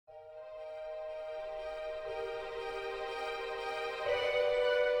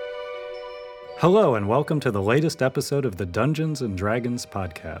Hello and welcome to the latest episode of the Dungeons & Dragons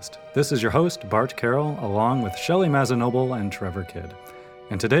podcast. This is your host, Bart Carroll, along with Shelley Mazanoble and Trevor Kidd.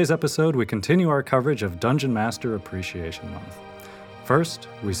 In today's episode, we continue our coverage of Dungeon Master Appreciation Month. First,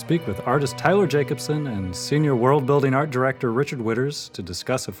 we speak with artist Tyler Jacobson and senior world-building art director Richard Witters to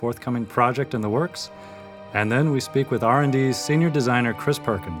discuss a forthcoming project in the works. And then we speak with R&D's senior designer Chris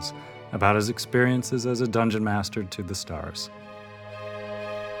Perkins about his experiences as a dungeon master to the stars.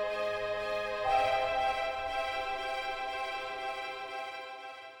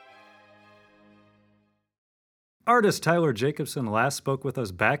 Artist Tyler Jacobson last spoke with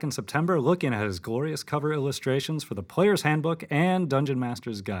us back in September looking at his glorious cover illustrations for the Player's Handbook and Dungeon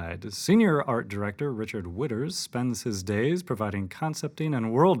Master's Guide. Senior art director Richard Witters spends his days providing concepting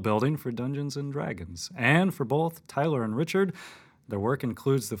and world building for Dungeons & Dragons. And for both Tyler and Richard, their work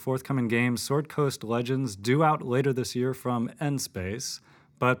includes the forthcoming game Sword Coast Legends, due out later this year from Endspace.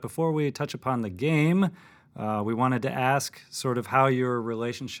 But before we touch upon the game, we wanted to ask sort of how your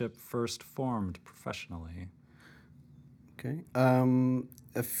relationship first formed professionally. Okay.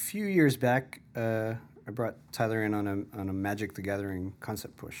 A few years back, I brought Tyler in on a Magic the Gathering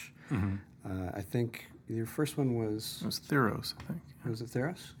concept push. Mm-hmm. I think your first one was... It was Theros, I think. Was it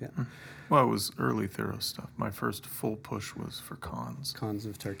Theros? Yeah. Well, it was early Theros stuff. My first full push was for Cons. Cons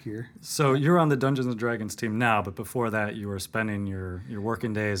of Tarkir. So you're on the Dungeons & Dragons team now, but before that you were spending your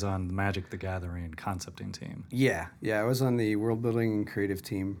working days on the Magic the Gathering concepting team. Yeah. I was on the world building and creative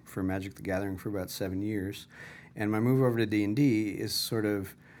team for Magic the Gathering for about 7 years. And my move over to D&D is sort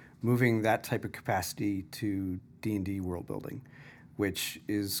of moving that type of capacity to D&D world building, which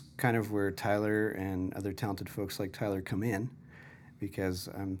is kind of where Tyler and other talented folks like Tyler come in, because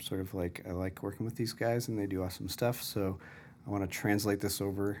I'm sort of like, I like working with these guys and they do awesome stuff. So I want to translate this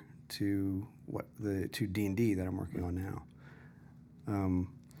over to to D&D that I'm working on now.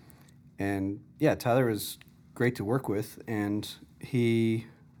 And yeah, Tyler was great to work with, and he,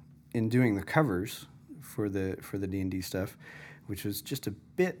 in doing the covers for the D&D stuff, which was just a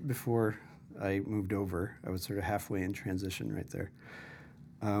bit before I moved over. I was sort of halfway in transition right there.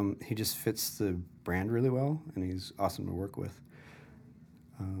 He just fits the brand really well, and he's awesome to work with.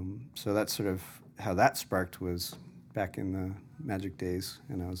 So that's sort of how that sparked, was back in the Magic days,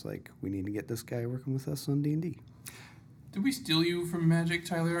 and I was like, we need to get this guy working with us on D&D. Did we steal you from Magic,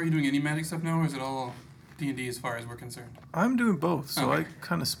 Tyler? Are you doing any Magic stuff now, or is it all D&D as far as we're concerned? I'm doing both, so Okay. I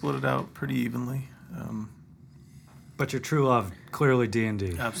kind of split it out pretty evenly. But your true love, clearly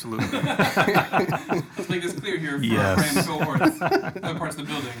D&D. Absolutely. Let's make this clear here for Yes. our brand cohorts, other parts of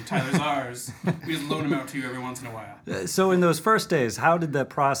the building. Tyler's ours. We just loan him out to you every once in a while. So in those first days, how did that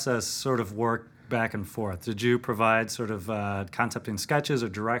process sort of work back and forth? Did you provide sort of concepting sketches or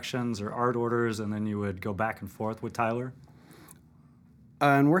directions or art orders, and then you would go back and forth with Tyler?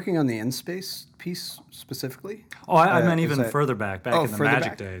 And working on the Endspace piece specifically? Oh, I meant is even that- further back in the further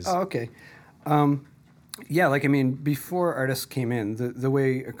Magic back. days. Oh, okay. Yeah, before artists came in, the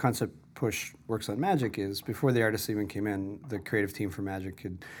way a concept push works on Magic is, before the artists even came in, the creative team for Magic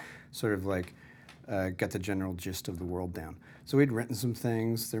could sort of get the general gist of the world down. So we'd written some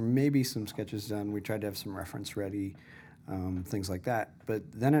things. There may be some sketches done. We tried to have some reference ready, things like that. But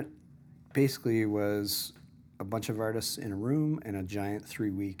then it basically was a bunch of artists in a room and a giant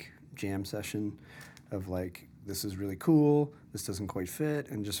 3-week jam session of this is really cool, this doesn't quite fit,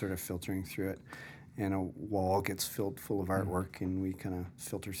 and just sort of filtering through it. And a wall gets filled full of artwork, and we kind of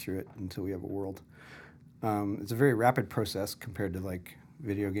filter through it until we have a world. It's a very rapid process compared to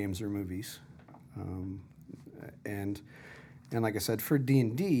video games or movies. And like I said, for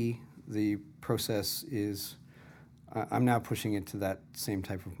D&D, the process is, I'm now pushing it to that same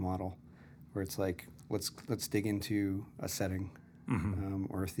type of model, where it's like, let's dig into a setting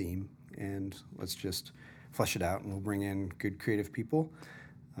or a theme, and let's just flesh it out, and we'll bring in good creative people.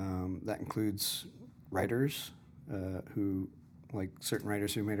 That includes writers certain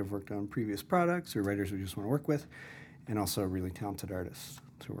writers who might have worked on previous products, or writers we just want to work with, and also really talented artists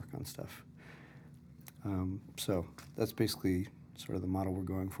to work on stuff. So that's basically sort of the model we're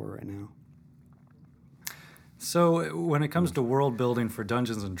going for right now. So when it comes to world building for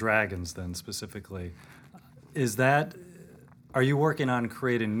Dungeons & Dragons then specifically, are you working on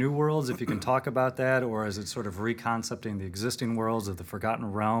creating new worlds, if you can talk about that, or is it sort of reconcepting the existing worlds of the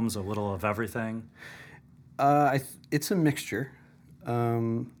Forgotten Realms, a little of everything? It's a mixture.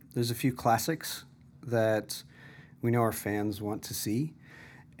 There's a few classics that we know our fans want to see,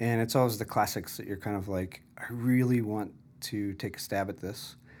 and it's always the classics that you're kind of like, I really want to take a stab at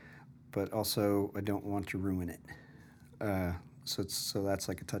this, but also I don't want to ruin it. So that's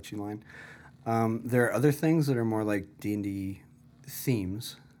like a touchy line. There are other things that are more like D&D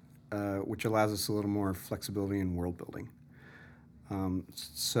themes which allows us a little more flexibility in world building.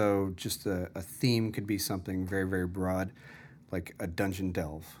 So just a theme could be something very, very broad, like a dungeon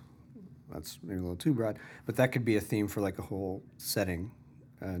delve. That's maybe a little too broad, but that could be a theme for like a whole setting,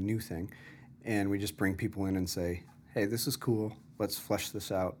 a new thing. And we just bring people in and say, hey, this is cool. Let's flesh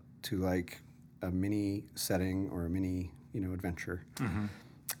this out to like a mini setting or a mini, adventure.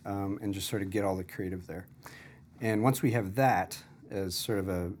 And just sort of get all the creative there. And once we have that as sort of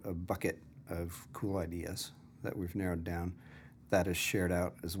a bucket of cool ideas that we've narrowed down, that is shared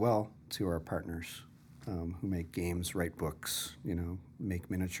out as well to our partners who make games, write books, make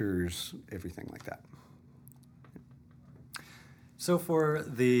miniatures, everything like that. So for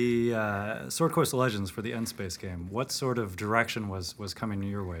the Sword Coast Legends, for the Endspace game, what sort of direction was coming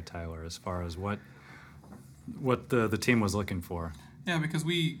your way, Tyler, as far as what the team was looking for? Yeah, because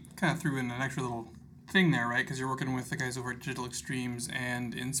we kind of threw in an extra little thing there, right? Because you're working with the guys over at Digital Extremes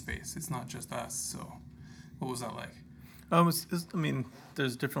and Endspace. It's not just us. So what was that like?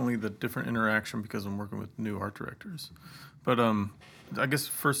 There's definitely the different interaction because I'm working with new art directors. But I guess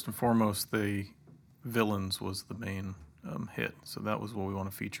first and foremost, the villains was the main hit. So that was what we want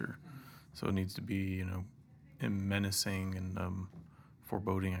to feature. So it needs to be, menacing and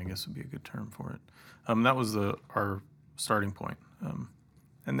foreboding, I guess would be a good term for it. That was our starting point.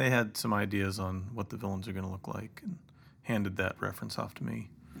 And they had some ideas on what the villains are going to look like and handed that reference off to me.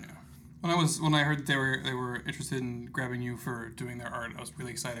 Yeah. When I heard they were interested in grabbing you for doing their art, I was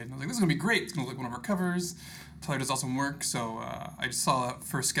really excited. And I was like, this is gonna be great. It's gonna look like one of our covers. Tyler does awesome work. So I just saw that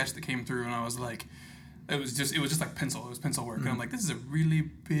first sketch that came through, and I was like, it was just like pencil. It was pencil work, and I'm like, this is a really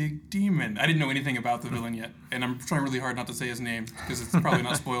big demon. I didn't know anything about the villain yet, and I'm trying really hard not to say his name because it's probably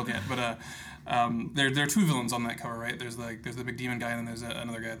not spoiled yet. But there are two villains on that cover, right? There's the big demon guy, and then there's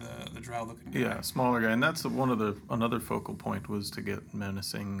another guy, the drow looking guy. Yeah, smaller guy, and that's another focal point was to get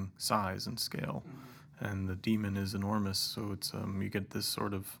menacing size and scale, and the demon is enormous, so it's you get this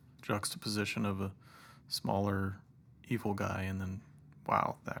sort of juxtaposition of a smaller evil guy, and then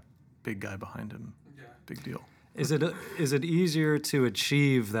wow, that big guy behind him, big deal. Is it easier to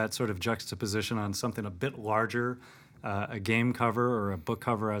achieve that sort of juxtaposition on something a bit larger, a game cover or a book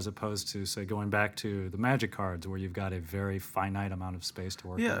cover, as opposed to, say, going back to the Magic cards where you've got a very finite amount of space to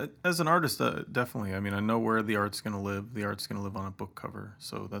work with? Yeah, as an artist, definitely. I mean, I know where the art's going to live. The art's going to live on a book cover,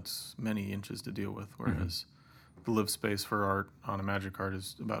 so that's many inches to deal with, whereas the live space for art on a Magic card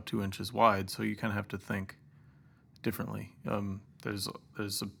is about 2 inches wide, so you kind of have to think differently. There's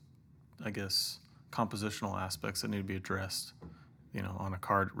I guess, compositional aspects that need to be addressed. On a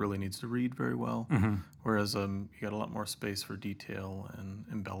card, it really needs to read very well, whereas you got a lot more space for detail and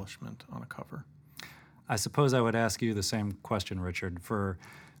embellishment on a cover. I suppose I would ask you the same question, Richard. For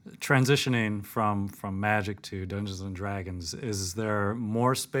transitioning from Magic to Dungeons and Dragons, is there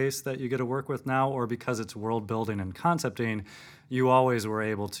more space that you get to work with now, or because it's world building and concepting, you always were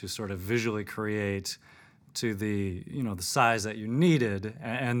able to sort of visually create to the the size that you needed,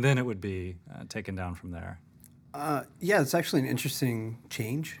 and then it would be taken down from there? Yeah, it's actually an interesting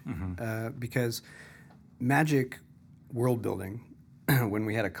change because Magic world building, when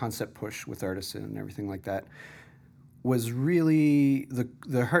we had a concept push with Artisan and everything like that, was really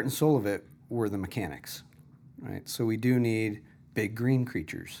the heart and soul of it were the mechanics, right? So we do need big green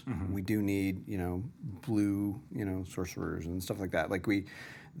creatures. We do need blue sorcerers and stuff like that. Like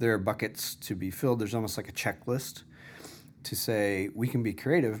there are buckets to be filled. There's almost like a checklist to say we can be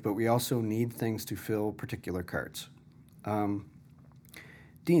creative, but we also need things to fill particular cards.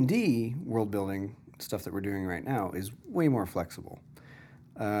 D&D world building stuff that we're doing right now is way more flexible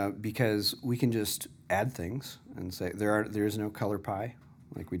because we can just add things and say there is no color pie.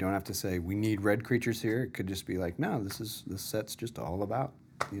 Like we don't have to say we need red creatures here. It could just be like, no, this set's just all about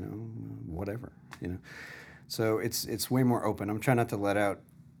whatever. So it's way more open. I'm trying not to let out.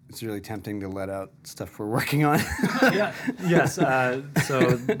 It's really tempting to let out stuff we're working on. Yes.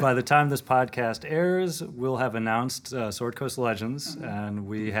 So by the time this podcast airs, we'll have announced Sword Coast Legends, and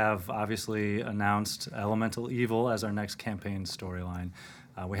we have obviously announced Elemental Evil as our next campaign storyline.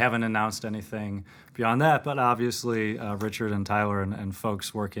 We haven't announced anything beyond that, but obviously Richard and Tyler and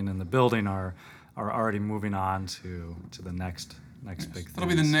folks working in the building are already moving on to the next big thing. That'll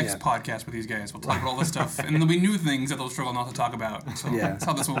be the next podcast with these guys. We'll talk about all this stuff, and there'll be new things that they'll struggle not to talk about. So that's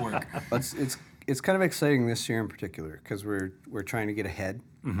how this will work. It's kind of exciting this year in particular because we're trying to get ahead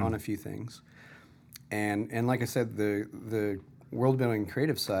on a few things, and like I said, the world building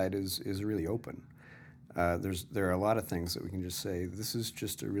creative side is really open. There are a lot of things that we can just say this is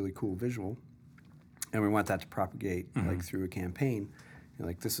just a really cool visual, and we want that to propagate like through a campaign.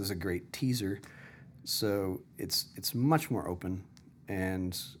 Like this is a great teaser. So it's much more open,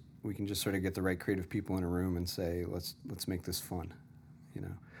 and we can just sort of get the right creative people in a room and say, let's make this fun, you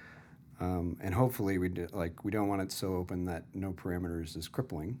know. And hopefully we don't want it so open that no parameters is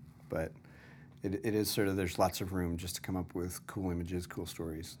crippling, but it is sort of, there's lots of room just to come up with cool images, cool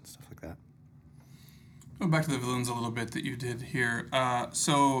stories, and stuff like that. Going back to the villains a little bit that you did here.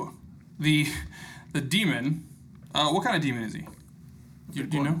 So the demon, what kind of demon is he? Do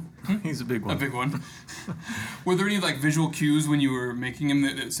you know? He's a big one. A big one. Were there any like visual cues when you were making him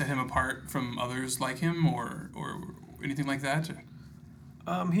that set him apart from others like him, or anything like that?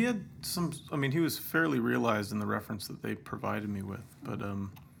 He had some. I mean, he was fairly realized in the reference that they provided me with, but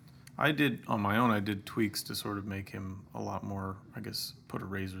I did on my own. I did tweaks to sort of make him a lot more. I guess put a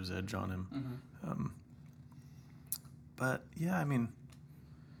razor's edge on him. Mm-hmm. But yeah, I mean,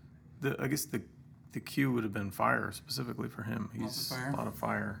 I guess the cue would have been fire specifically for him. He's a lot of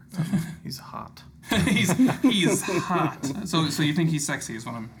fire. He's hot. he's hot. So you think he's sexy is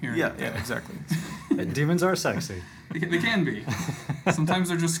what I'm hearing. Yeah, exactly. Demons are sexy. They can be. Sometimes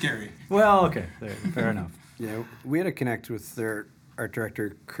they're just scary. Well, okay, fair enough. Yeah, we had to connect with their art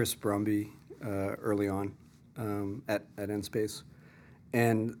director, Chris Brumby, early on at N-Space.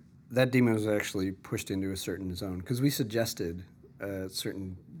 And that demon was actually pushed into a certain zone because we suggested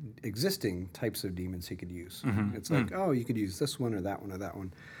certain existing types of demons he could use. Mm-hmm. It's like, oh, you could use this one or that one or that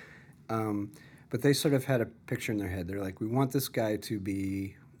one. But they sort of had a picture in their head. They're like, we want this guy to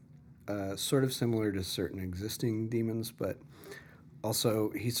be sort of similar to certain existing demons, but also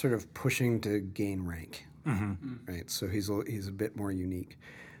he's sort of pushing to gain rank, right? So he's a bit more unique.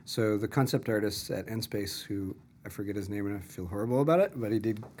 So the concept artist at N-Space, who I forget his name and I feel horrible about it, but he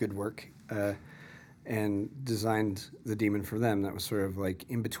did good work and designed the demon for them. That was sort of like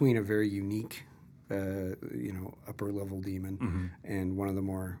in between a very unique, upper level demon and one of the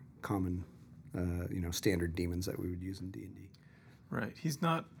more common, standard demons that we would use in D&D. Right. He's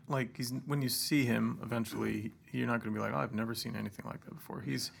not like when you see him eventually, you're not going to be like, oh, I've never seen anything like that before.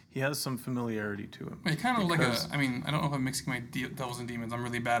 He has some familiarity to him. He kind of I don't know if I'm mixing my devils and demons. I'm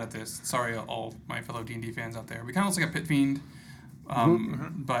really bad at this. Sorry, all my fellow D&D fans out there. But he kind of looks like a pit fiend,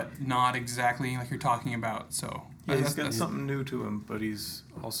 but not exactly like you're talking about. So yeah, he's got something new to him, but he's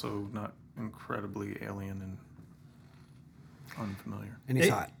also not incredibly alien and unfamiliar. And he's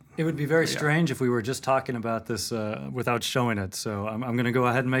hot. It would be very strange if we were just talking about this without showing it. So I'm going to go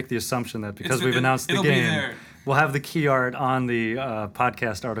ahead and make the assumption that because we've announced the game, we'll have the key art on the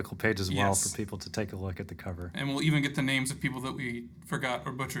podcast article page as well for people to take a look at the cover. And we'll even get the names of people that we forgot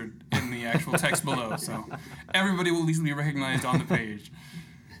or butchered in the actual text below. So everybody will at least be recognized on the page.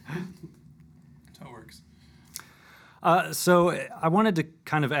 That's how it works. So I wanted to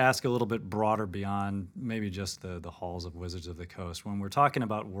kind of ask a little bit broader beyond maybe just the halls of Wizards of the Coast. When we're talking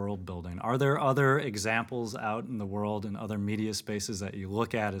about world building, are there other examples out in the world and other media spaces that you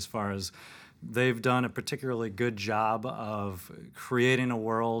look at as far as they've done a particularly good job of creating a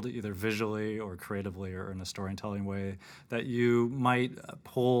world either visually or creatively or in a storytelling way that you might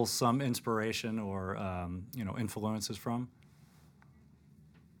pull some inspiration or influences from?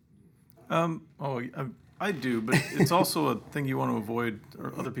 I do, but it's also a thing you want to avoid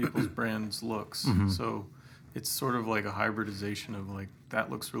other people's brands' looks. Mm-hmm. So it's sort of like a hybridization of like, that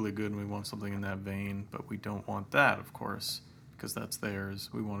looks really good and we want something in that vein, but we don't want that, of course, because that's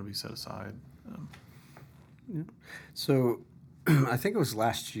theirs. We want to be set aside. Yeah. So I think it was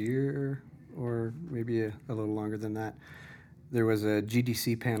last year or maybe a little longer than that. There was a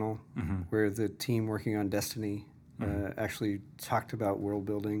GDC panel where the team working on Destiny actually talked about world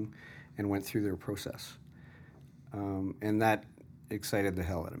building and went through their process. And that excited the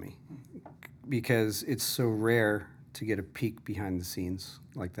hell out of me because it's so rare to get a peek behind the scenes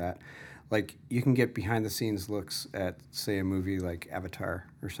like that. Like you can get behind the scenes looks at, say, a movie like Avatar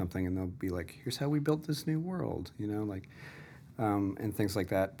or something, and they'll be like, here's how we built this new world, and things like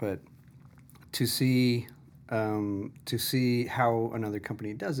that. But to see how another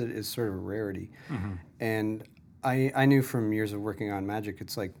company does it is sort of a rarity. Mm-hmm. And I knew from years of working on Magic,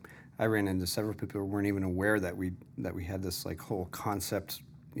 it's like, I ran into several people who weren't even aware that we had this like whole concept,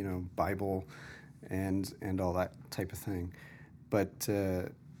 Bible, and all that type of thing. But so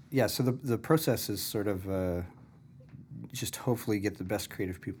the process is sort of just hopefully get the best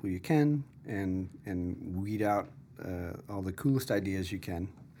creative people you can and weed out all the coolest ideas you can.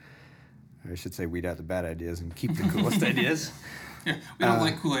 I should say weed out the bad ideas and keep the coolest ideas. Yeah, we don't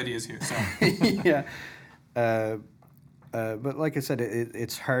like cool ideas here. So yeah. But like I said,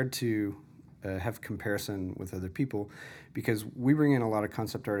 it's hard to have comparison with other people because we bring in a lot of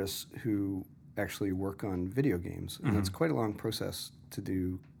concept artists who actually work on video games. And it's quite a long process to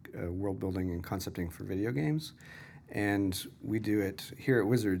do world building and concepting for video games. And we do it here at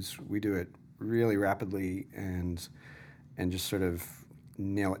Wizards. We do it really rapidly and just sort of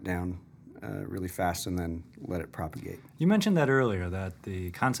nail it down really fast and then let it propagate. You mentioned that earlier, that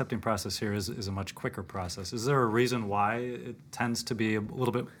the concepting process here is a much quicker process. Is there a reason why it tends to be a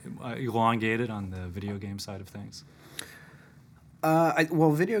little bit elongated on the video game side of things?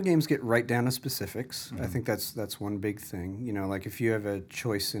 Well, video games get right down to specifics. I think that's one big thing. You know, like if you have a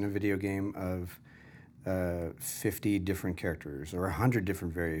choice in a video game of 50 different characters or 100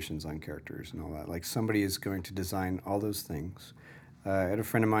 different variations on characters and all that, like somebody is going to design all those things. I had a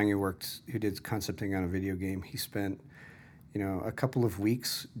friend of mine who did concepting on a video game. He spent, a couple of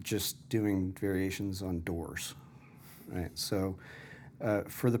weeks just doing variations on doors, right? So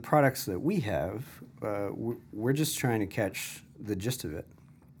for the products that we have, we're just trying to catch the gist of it.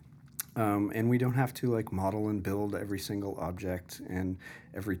 And we don't have to model and build every single object and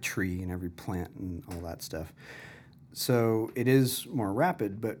every tree and every plant and all that stuff. So it is more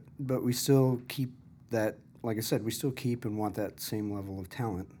rapid, but we still keep that, like I said, we still keep and want that same level of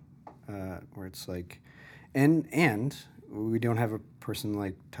talent, where it's and we don't have a person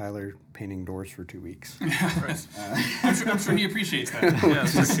like Tyler painting doors for 2 weeks. Right. I'm sure he appreciates that. Yeah,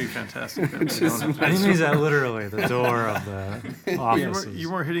 it's actually fantastic. And he means that literally, the door of the office.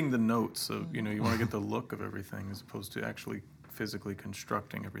 You weren't hitting the notes of, you want to get the look of everything as opposed to actually physically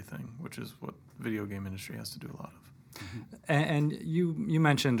constructing everything, which is what the video game industry has to do a lot of. And you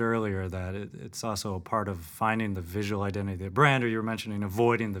mentioned earlier that it's also a part of finding the visual identity of the brand, or you were mentioning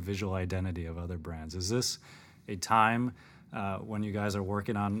avoiding the visual identity of other brands. Is this a time when you guys are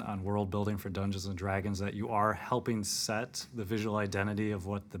working on world building for Dungeons & Dragons that you are helping set the visual identity of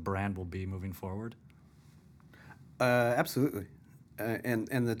what the brand will be moving forward? Absolutely.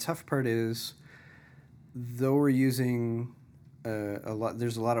 And the tough part is, though we're using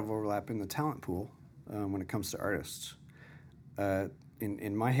there's a lot of overlap in the talent pool when it comes to artists.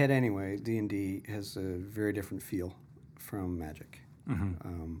 In my head anyway, D&D has a very different feel from Magic.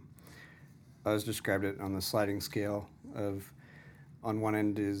 Mm-hmm. I was described it on the sliding scale of, on one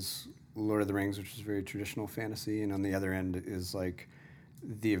end is Lord of the Rings, which is very traditional fantasy, and on the other end is like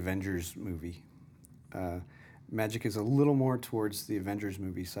the Avengers movie. Magic is a little more towards the Avengers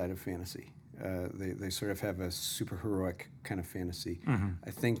movie side of fantasy. They sort of have a super heroic kind of fantasy. Mm-hmm.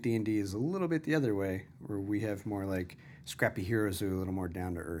 I think D&D is a little bit the other way, where we have more like scrappy heroes who are a little more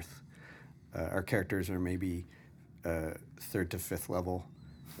down to earth. Our characters are maybe 3rd to 5th level,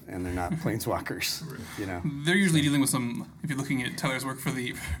 and they're not planeswalkers. They're usually dealing with some. If you're looking at Tyler's work for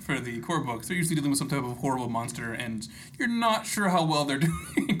the core books, they're usually dealing with some type of horrible monster, and you're not sure how well they're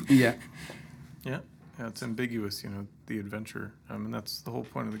doing. Yeah. Yeah, it's ambiguous. The adventure. I mean, that's the whole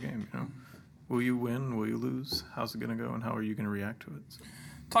point of the game. Will you win? Will you lose? How's it going to go? And how are you going to react to it?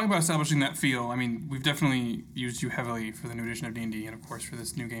 Talk about establishing that feel. I mean, we've definitely used you heavily for the new edition of D&D, and of course for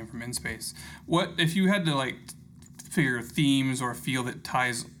this new game from InSpace. What if you had to figure themes or a feel that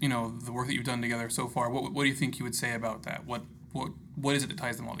ties the work that you've done together so far? What do you think you would say about that? What is it that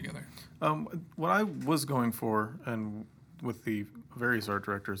ties them all together? What I was going for, and with the various art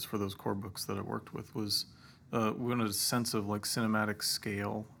directors for those core books that I worked with, was we wanted a sense of cinematic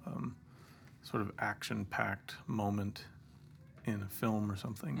scale. Sort of action-packed moment in a film or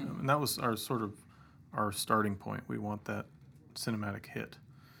something. And that was our starting point. We want that cinematic hit.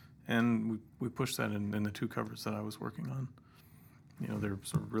 And we pushed that in the 2 covers that I was working on. They're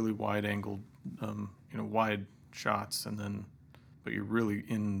sort of really wide-angled, wide shots, but you're really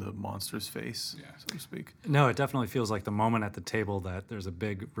in the monster's face, so to speak. No, it definitely feels like the moment at the table that there's a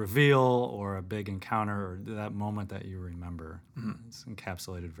big reveal or a big encounter, or that moment that you remember. Mm-hmm. It's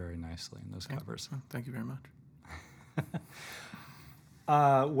encapsulated very nicely in those covers. Thank you very much.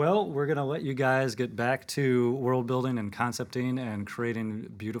 Well, we're going to let you guys get back to world building and concepting and creating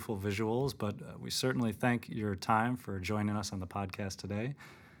beautiful visuals, but we certainly thank your time for joining us on the podcast today.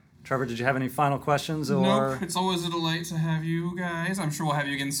 Trevor, did you have any final questions? Nope, it's always a delight to have you guys. I'm sure we'll have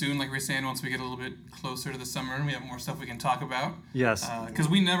you again soon, like we were saying, once we get a little bit closer to the summer and we have more stuff we can talk about. Yes. Because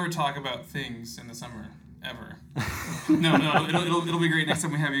we never talk about things in the summer, ever. No, it'll be great next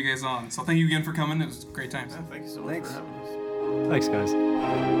time we have you guys on. So thank you again for coming. It was great times. Yeah, thank you so much for having us. Thanks, guys.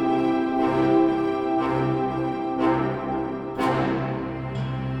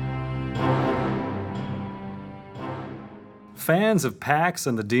 Fans of PAX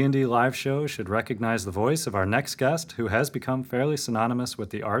and the D&D live show should recognize the voice of our next guest, who has become fairly synonymous with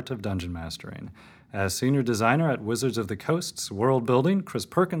the art of dungeon mastering. As senior designer at Wizards of the Coast's world building, Chris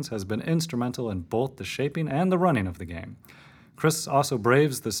Perkins has been instrumental in both the shaping and the running of the game. Chris also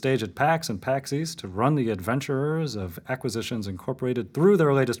braves the stage at PAX and PAX East to run the adventurers of Acquisitions Incorporated through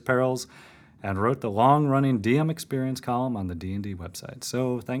their latest perils, and wrote the long-running DM Experience column on the D&D website.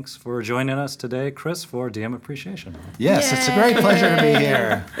 So thanks for joining us today, Chris, for DM Appreciation Month. Yes, it's a great pleasure to be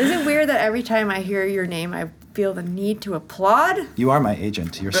here. Is it weird that every time I hear your name, I feel the need to applaud? You are my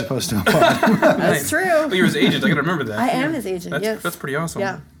agent. You're supposed to applaud. That's true. Oh, you're his agent. I gotta remember that. I am his agent, yes. That's pretty awesome.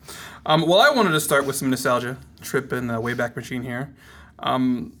 Yeah. Well, I wanted to start with some nostalgia, trip in the Wayback Machine here.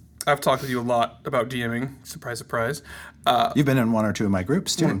 I've talked with you a lot about DMing. Surprise, surprise. You've been in one or two of my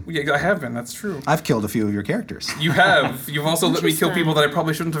groups, too. Yeah, I have been. That's true. I've killed a few of your characters. You have. You've also let me kill people that I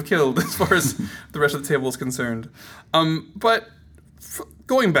probably shouldn't have killed, as far as the rest of the table is concerned. But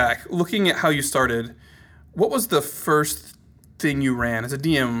going back, looking at how you started, what was the first thing you ran as a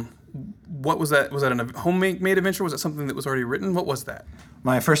DM? What was that? Was that a homemade adventure? Was it something that was already written? What was that?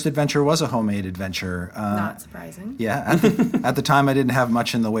 My first adventure was a homemade adventure. Not surprising. Yeah, at the time I didn't have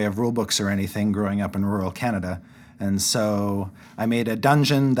much in the way of rule books or anything growing up in rural Canada. And so I made a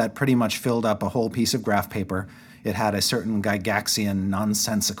dungeon that pretty much filled up a whole piece of graph paper. It had a certain Gygaxian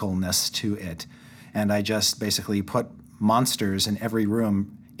nonsensicalness to it. And I just basically put monsters in every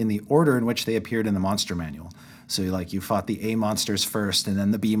room in the order in which they appeared in the monster manual. So like you fought the A monsters first, and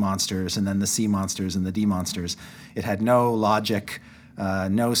then the B monsters, and then the C monsters, and the D monsters. It had no logic,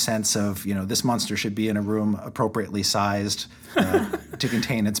 no sense of, this monster should be in a room appropriately sized to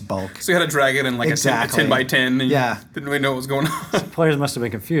contain its bulk. So you had a dragon in like Exactly. a 10 by 10, and Yeah. you didn't really know what was going on. Players must have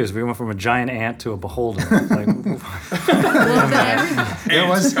been confused. We went from a giant ant to a beholder. Like, It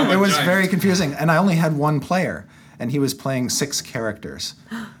was Come on, giant. very confusing, and I only had one player, and he was playing 6 characters.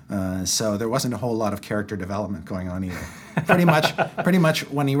 So there wasn't a whole lot of character development going on either. Pretty much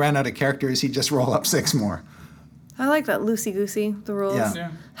when he ran out of characters, he'd just roll up 6 more. I like that loosey-goosey, the rules. Yeah.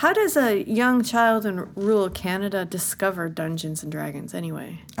 Yeah. How does a young child in rural Canada discover Dungeons and Dragons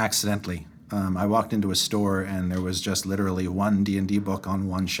anyway? Accidentally. I walked into a store, and there was just literally one D&D book on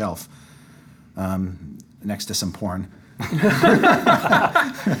one shelf, next to some porn.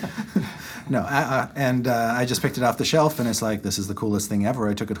 No, and I just picked it off the shelf, and it's like, this is the coolest thing ever.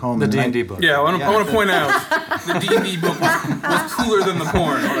 I took it home. the and D&D book. Yeah, I want to point out the D&D book was cooler than the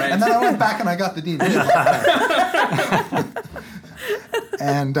porn, all right? And then I went back and I got the D&D book.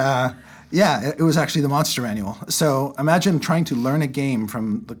 And it was actually the monster manual. So imagine trying to learn a game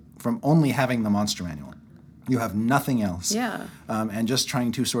from only having the monster manual. You have nothing else. Yeah. And just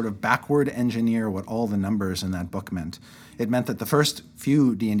trying to sort of backward engineer what all the numbers in that book meant. It meant that the first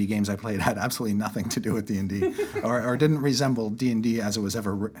few D&D games I played had absolutely nothing to do with D&D or didn't resemble D&D as it was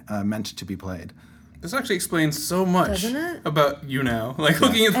ever meant to be played. This actually explains so much Doesn't it? about you now. Like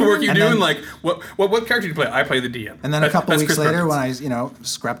looking at the work you do and like what character do you play? I play the DM. And then a couple That's weeks Chris later, Perkins. when I,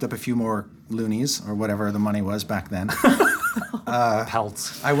 scrapped up a few more loonies or whatever the money was back then,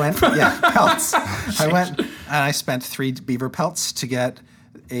 Pelts. I went, pelts. I went and I spent 3 beaver pelts to get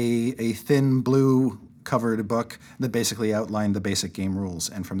a thin blue covered book that basically outlined the basic game rules.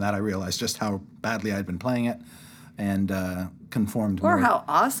 And from that, I realized just how badly I'd been playing it and conformed Or more. how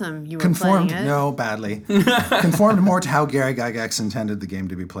awesome you were Conformed, playing it. no, badly. Conformed more to how Gary Gygax intended the game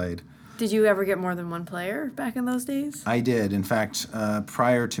to be played. Did you ever get more than one player back in those days? I did. In fact,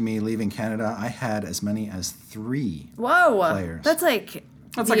 prior to me leaving Canada, I had as many as 3 Whoa. players. That's like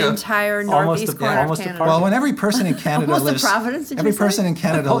That's the like a- entire almost northeast a- corner almost a of Canada. party. Well, when every person in Canada Almost a lives, Providence, did you every say? person in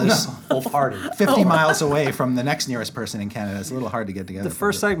Canada lives Whole party. 50 miles away from the next nearest person in Canada. It's a little hard to get together. The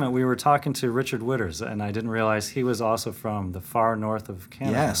first segment, we were talking to Richard Witters, and I didn't realize he was also from the far north of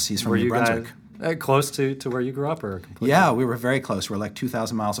Canada. Yes, he's from Were New you Brunswick. Guys, close to where you grew up, or completely? Yeah, we were very close. We're like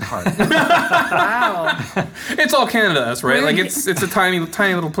 2,000 miles apart. Wow. It's all Canada, right? Where Like did it's a tiny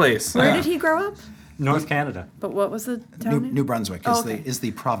little place. Where did he grow up? North Canada. But what was the town name? New Brunswick Oh, okay. is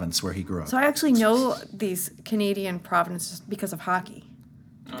the province where he grew up. So I actually know these Canadian provinces because of hockey.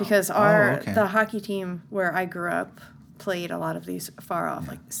 Because our okay. the hockey team where I grew up played a lot of these far off,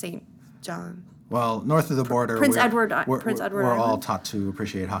 like St. John. Well, north of the border, Prince we're, Edward- we're, Prince Edward we're all Island. taught to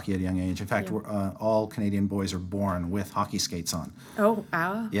appreciate hockey at a young age. In fact, all Canadian boys are born with hockey skates on. Oh,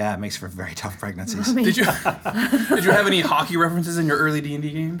 ow. Yeah, it makes for very tough pregnancies. Did you have any hockey references in your early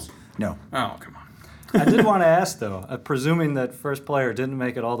D&D games? No. Oh, come on. I did want to ask, though, presuming that first player didn't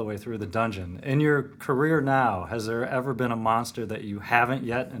make it all the way through the dungeon, in your career now, has there ever been a monster that you haven't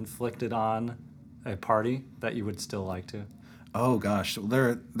yet inflicted on a party that you would still like to? Oh gosh,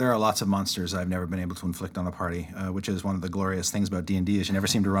 there are lots of monsters I've never been able to inflict on a party, which is one of the glorious things about D&D is you never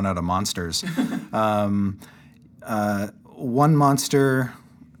seem to run out of monsters. One monster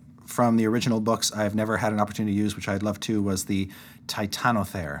from the original books I've never had an opportunity to use, which I'd love to, was the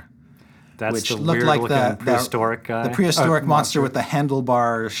Titanothere. That's Which the looked like weird-looking the prehistoric guy. The prehistoric monster with the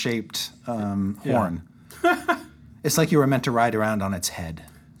handlebar-shaped horn. It's like you were meant to ride around on its head.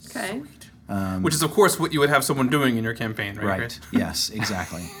 Okay. Which is, of course, what you would have someone doing in your campaign, right? Right. Chris? Yes,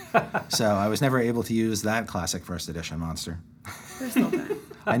 exactly. So I was never able to use that classic first edition monster. There's still time.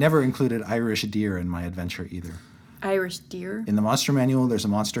 I never included Irish deer in my adventure either. Irish deer. In the monster manual, there's a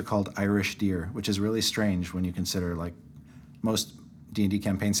monster called Irish deer, which is really strange when you consider like most D&D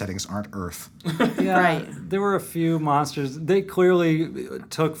campaign settings aren't Earth. Yeah, Right. there were a few monsters. They clearly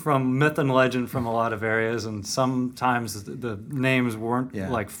took from myth and legend from a lot of areas, and sometimes the names weren't Yeah.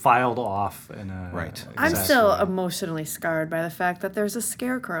 like filed off in a Right. I'm exact still way. emotionally scarred by the fact that there's a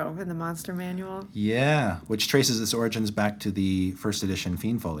scarecrow in the monster manual. Yeah, which traces its origins back to the first edition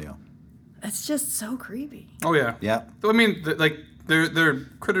Fiend Folio. It's just so creepy. Oh, yeah. Yeah. I mean, they're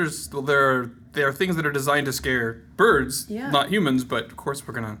critters. Well, they are things that are designed to scare birds, Yeah. not humans. But of course,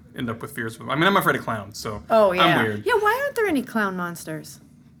 we're gonna end up with fears of them. I mean, I'm afraid of clowns, so Oh yeah. I'm weird. Yeah. Why aren't there any clown monsters?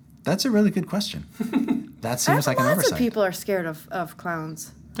 That's a really good question. That seems like an Lots oversight. of people are scared of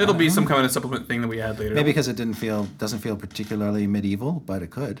clowns. It'll be some kind of supplement thing that we add later. Maybe because it doesn't feel particularly medieval, but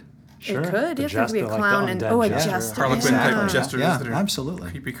it could. Sure. It could. The If there could be a jester, like the clown and undead a jester. jester. Harlequin yeah. type gestures Yeah, that are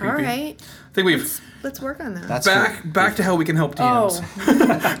absolutely. creepy. All right. I think we've Let's work on that. That's back to how we can help DMs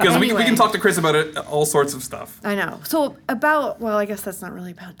oh, because we Anyway. can talk to Chris about it, all sorts of stuff. I know. So I guess that's not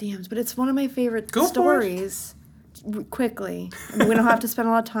really about DMs, but it's one of my favorite Go for it. stories. Quickly, I mean, we don't have to spend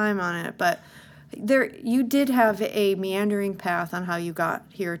a lot of time on it, but you did have a meandering path on how you got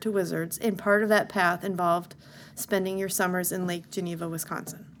here to Wizards, and part of that path involved spending your summers in Lake Geneva,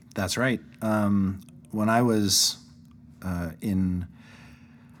 Wisconsin. That's right. When I was in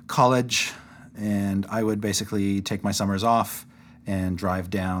college, and I would basically take my summers off and drive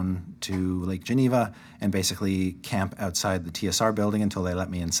down to Lake Geneva and basically camp outside the TSR building until they let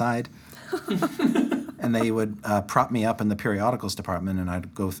me inside. And they would prop me up in the periodicals department, and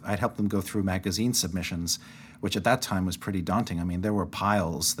I'd help them go through magazine submissions, which at that time was pretty daunting. I mean, there were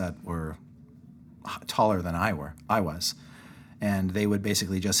piles that were taller than I was, and they would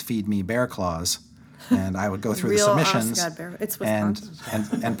basically just feed me bear claws, and I would go through the Real submissions Osgood bear. It's and,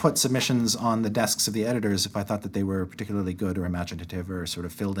 Wisconsin. and put submissions on the desks of the editors if I thought that they were particularly good or imaginative or sort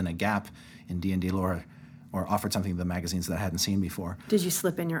of filled in a gap in D&D lore or offered something to the magazines that I hadn't seen before. Did you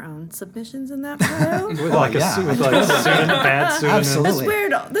slip in your own submissions in that pile? With like yeah. a bad pseudonym. Absolutely. That's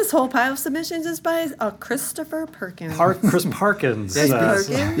weird. This whole pile of submissions is by Christopher Perkins. Chris Parkins. Chris says,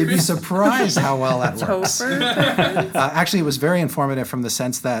 Perkins. You'd be surprised how well that works. Topher. Actually, it was very informative from the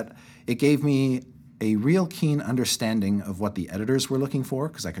sense that it gave me a real keen understanding of what the editors were looking for,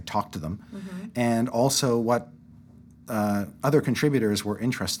 because I could talk to them, and also what other contributors were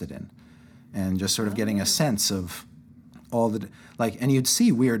interested in, and just sort of getting a sense of all the, and you'd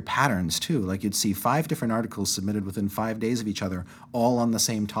see weird patterns too. Like you'd see 5 different articles submitted within 5 days of each other, all on the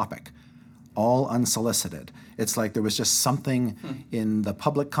same topic, all unsolicited. It's like there was just something in the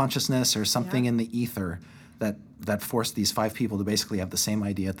public consciousness or something in the ether that forced these 5 people to basically have the same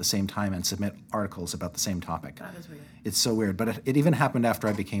idea at the same time and submit articles about the same topic. That is weird. It's so weird. But it even happened after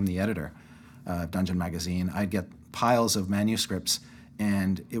I became the editor of Dungeon Magazine. I'd get piles of manuscripts,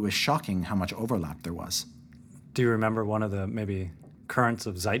 and it was shocking how much overlap there was. Do you remember one of the maybe currents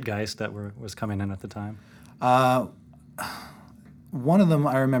of zeitgeist that was coming in at the time? One of them,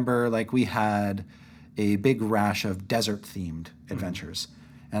 I remember, we had a big rash of desert-themed adventures,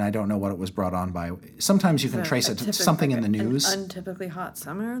 and I don't know what it was brought on by. Sometimes you can trace it to something in the news. An untypically hot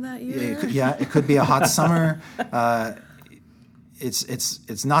summer that year. It could be a hot summer.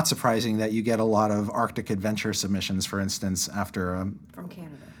 It's not surprising that you get a lot of Arctic adventure submissions, for instance, after From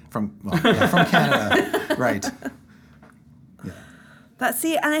Canada. from Canada, right?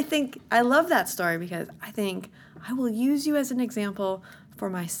 And I think I love that story because I think I will use you as an example for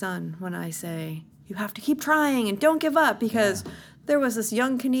my son when I say you have to keep trying and don't give up, because there was this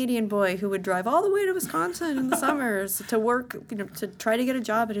young Canadian boy who would drive all the way to Wisconsin in the summers to work, to try to get a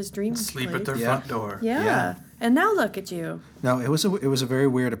job at his dream Sleep place. at their Yeah. front door. Yeah. And now look at you. No, it was a very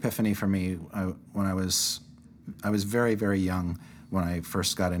weird epiphany for me when I was very, very young when I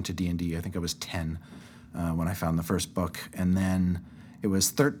first got into D&D. I think I was 10 when I found the first book, and then it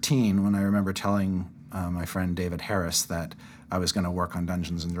was 13 when I remember telling my friend David Harris that I was going to work on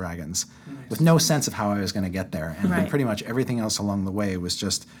Dungeons and Dragons, with no sense of how I was going to get there, and then Right. pretty much everything else along the way was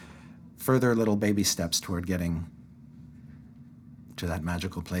just further little baby steps toward getting to that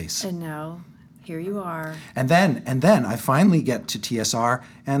magical place. And now here you are. And then I finally get to TSR,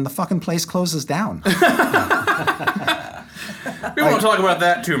 and the fucking place closes down. We won't talk about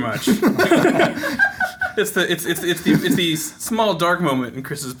that too much. It's the small dark moment in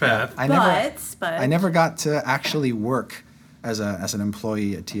Chris's path. I never got to actually work as an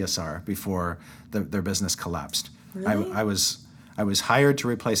employee at TSR before their business collapsed. Really? I was I was hired to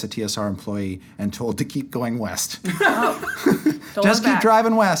replace a TSR employee and told to keep going west. Don't Just look keep back.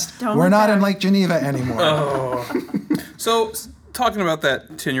 driving west. Don't We're look not in back. Lake Geneva anymore. So, talking about that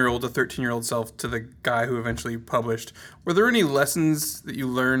 10-year-old to 13-year-old self to the guy who eventually published, were there any lessons that you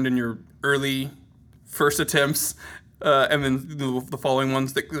learned in your early first attempts and then the following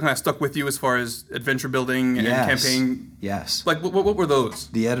ones that kind of stuck with you as far as adventure building and campaign? Yes. Like, what were those?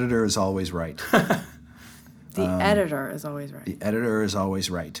 The editor is always right. The editor is always right. The editor is always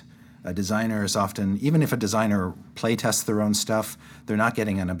right. A designer is often, even if a designer playtests their own stuff, they're not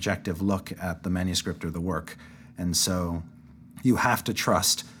getting an objective look at the manuscript or the work. And so you have to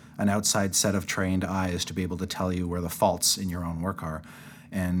trust an outside set of trained eyes to be able to tell you where the faults in your own work are.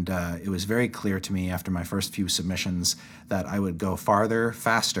 And it was very clear to me after my first few submissions that I would go farther,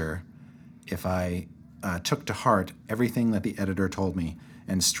 faster, if I took to heart everything that the editor told me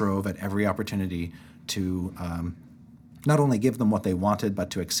and strove at every opportunity to not only give them what they wanted, but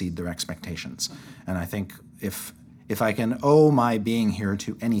to exceed their expectations. And I think if I can owe my being here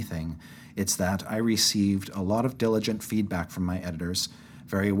to anything, it's that I received a lot of diligent feedback from my editors,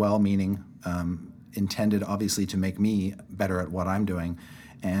 very well-meaning, intended obviously to make me better at what I'm doing,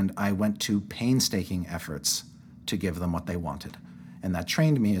 and I went to painstaking efforts to give them what they wanted. And that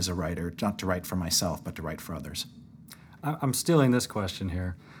trained me as a writer, not to write for myself, but to write for others. I'm stealing this question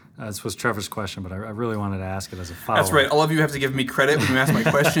here. This was Trevor's question, but I really wanted to ask it as a follow-up. That's right. All of you have to give me credit when you ask my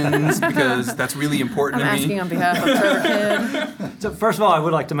questions because that's really important I'm to me. asking on behalf of Trevor Kidd. So first of all, I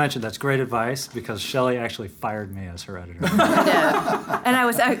would like to mention that's great advice because Shelley actually fired me as her editor. Yeah. And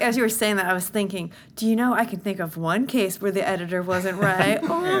as you were saying that, I was thinking, do you know, I can think of one case where the editor wasn't right.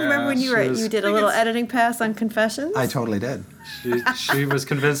 Oh, remember when you did a little editing pass on Confessions? I totally did. She was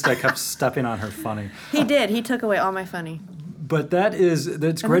convinced I kept stepping on her funny. He did. He took away all my funny. But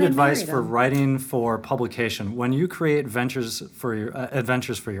that's great then I advice married for him. writing for publication. When you create adventures for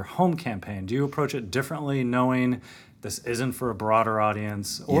your home campaign, do you approach it differently, knowing this isn't for a broader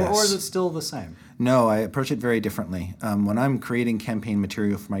audience, or Yes. is it still the same? No, I approach it very differently. When I'm creating campaign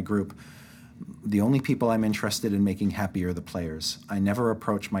material for my group, the only people I'm interested in making happy are the players. I never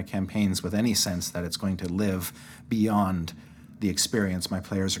approach my campaigns with any sense that it's going to live beyond the experience my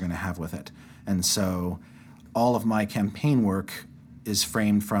players are going to have with it. And so all of my campaign work is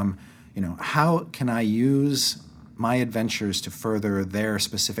framed from, how can I use my adventures to further their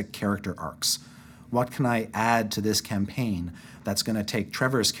specific character arcs? What can I add to this campaign that's going to take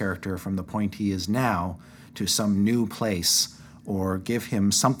Trevor's character from the point he is now to some new place, or give him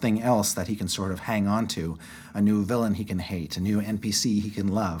something else that he can sort of hang on to, a new villain he can hate, a new NPC he can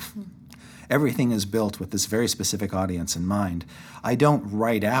love. Everything is built with this very specific audience in mind. I don't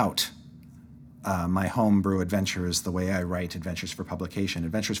write out my homebrew adventures the way I write adventures for publication.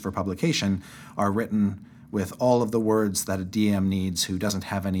 Adventures for publication are written with all of the words that a DM needs who doesn't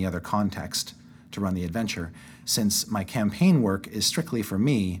have any other context to run the adventure. Since my campaign work is strictly for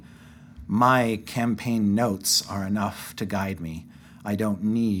me, my campaign notes are enough to guide me. I don't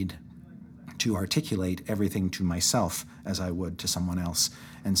need to articulate everything to myself as I would to someone else.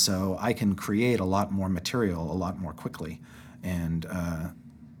 And so I can create a lot more material a lot more quickly and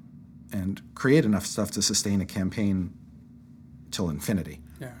create enough stuff to sustain a campaign till infinity.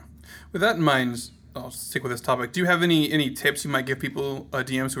 Yeah. With that in mind, I'll stick with this topic. Do you have any tips you might give people,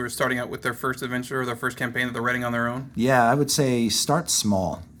 DMs who are starting out with their first adventure or their first campaign that they're writing on their own? Yeah, I would say start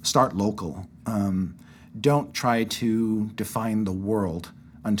small, start local. Don't try to define the world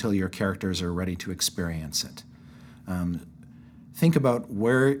until your characters are ready to experience it. Think about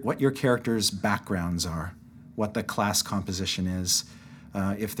what your characters' backgrounds are, what the class composition is.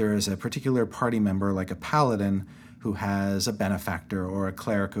 If there is a particular party member, like a paladin, who has a benefactor, or a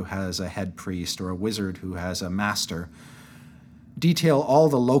cleric who has a head priest, or a wizard who has a master, detail all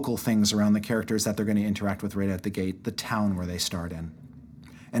the local things around the characters that they're going to interact with right at the gate, the town where they start in,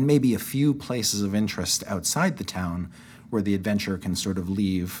 and maybe a few places of interest outside the town where the adventurer can sort of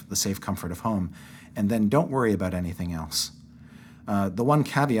leave the safe comfort of home, and then don't worry about anything else. The one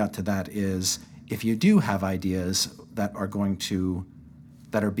caveat to that is, if you do have ideas that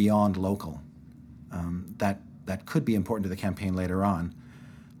are beyond local, that could be important to the campaign later on,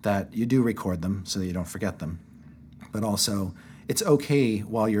 that you do record them so that you don't forget them. But also, it's okay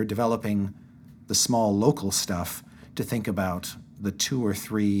while you're developing the small local stuff to think about the 2 or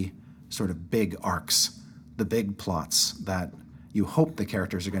 3 sort of big arcs, the big plots that you hope the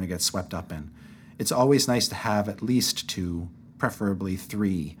characters are going to get swept up in. It's always nice to have at least 2, preferably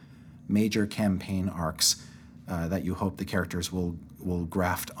 3, major campaign arcs that you hope the characters will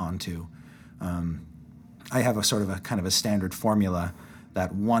graft onto. I have a sort of a kind of a standard formula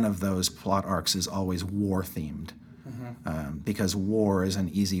that one of those plot arcs is always war-themed. because war is an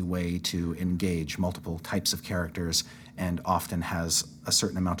easy way to engage multiple types of characters and often has a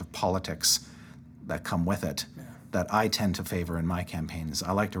certain amount of politics that come with it that I tend to favor in my campaigns.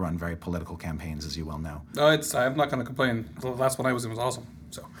 I like to run very political campaigns, as you well know. I'm not going to complain. The last one I was in was awesome.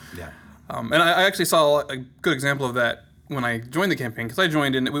 So, Yeah. and I actually saw a good example of that when I joined the campaign, because I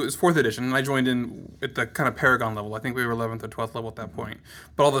joined in, it was 4th edition, and I joined in at the kind of Paragon level. I think we were 11th or 12th level at that point.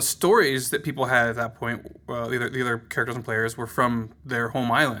 But all the stories that people had at that point, the other characters and players, were from their home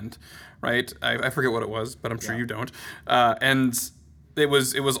island, right? I forget what it was, but I'm sure you don't. And it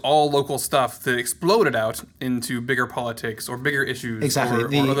was all local stuff that exploded out into bigger politics or bigger issues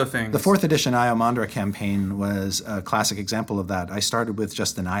Exactly. or other things. The 4th edition Iomandra campaign was a classic example of that. I started with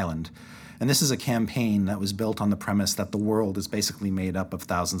just an island. And this is a campaign that was built on the premise that the world is basically made up of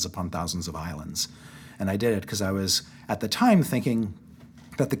thousands upon thousands of islands. And I did it because I was, at the time, thinking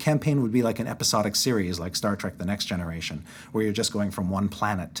that the campaign would be like an episodic series like Star Trek The Next Generation, where you're just going from one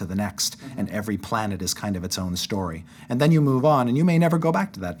planet to the next, and every planet is kind of its own story. And then you move on, and you may never go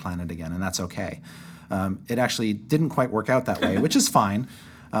back to that planet again, and that's okay. It actually didn't quite work out that way, which is fine.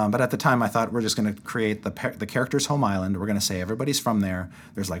 But at the time, I thought we're just going to create the character's home island. We're going to say everybody's from there.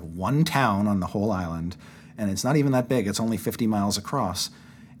 There's like one town on the whole island, and it's not even that big. It's only 50 miles across.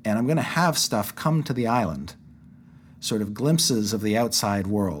 And I'm going to have stuff come to the island, sort of glimpses of the outside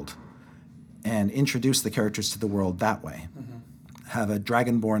world, and introduce the characters to the world that way. Have a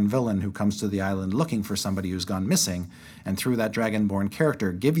dragonborn villain who comes to the island looking for somebody who's gone missing, and through that dragonborn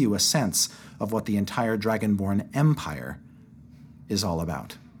character, give you a sense of what the entire dragonborn empire is all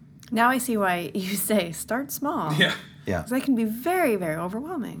about. Now I see why you say start small. Yeah. Yeah. 'Cause that can be very, very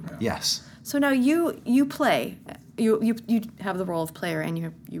overwhelming. Yes. So now you play. You have the role of player, and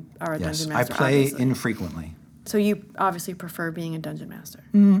you are a Yes. dungeon I master. play obviously. infrequently. So you obviously prefer being a dungeon master.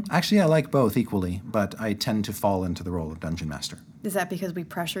 Actually, I like both equally, but I tend to fall into the role of dungeon master. Is that because we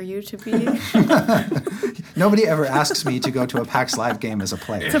pressure you to be Nobody ever asks me to go to a PAX Live game as a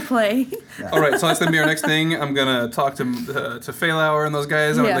player. to play? All right, so that's gonna be our next thing. I'm gonna talk to Failhour and those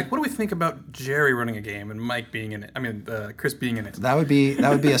guys. And Yeah. I'm like, what do we think about Jerry running a game and Mike being in it? I mean, Chris being in it. That would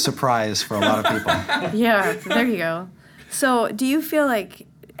be a surprise for a lot of people. Yeah, there you go. So do you feel like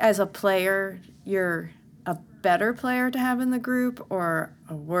as a player you're a better player to have in the group or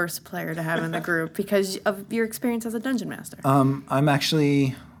a worse player to have in the group because of your experience as a dungeon master?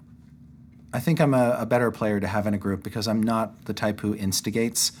 I think I'm a better player to have in a group because I'm not the type who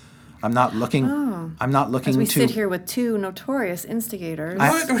instigates. I'm not looking As we to sit here with two notorious instigators.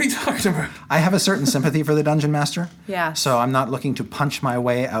 What are you talking about? I have a certain sympathy for the dungeon master. Yeah. So I'm not looking to punch my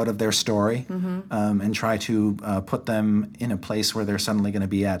way out of their story and try to put them in a place where they're suddenly going to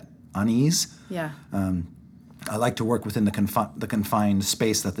be at unease. Yeah. I like to work within the confined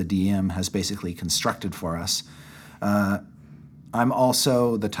space that the DM has basically constructed for us. I'm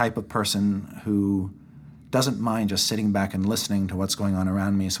also the type of person who doesn't mind just sitting back and listening to what's going on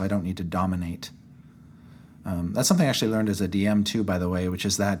around me, so I don't need to dominate. That's something I actually learned as a DM too, by the way, which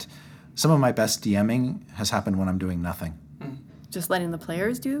is that some of my best DMing has happened when I'm doing nothing. Just letting the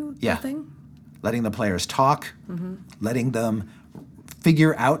players do Yeah. nothing? Letting the players talk, letting them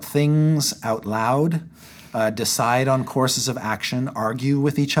figure out things out loud, decide on courses of action, argue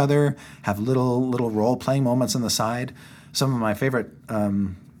with each other, have little role-playing moments on the side. Some of my favorite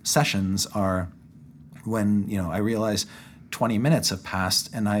sessions are when I realize 20 minutes have passed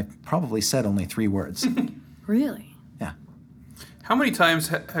and I probably said only 3 words. Really? Yeah. How many times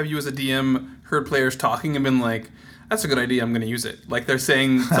have you as a DM heard players talking and been like, that's a good idea, I'm going to use it? Like they're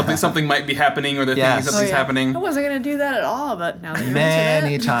saying something might be happening or they're Yes. thinking something's happening. I wasn't going to do that at all, but now that you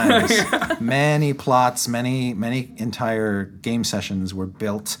Many mention it. times, many plots, many entire game sessions were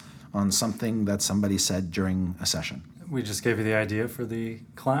built on something that somebody said during a session. We just gave you the idea for the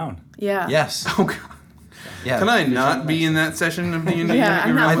clown. Yeah. Yes. Oh, God. Yeah. Can I not be in that session of D&D? Yeah,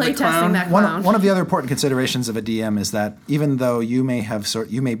 I'm not You're the clown? playtesting that clown. One of the other important considerations of a DM is that even though you may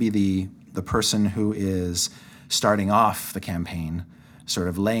be the person who is starting off the campaign, sort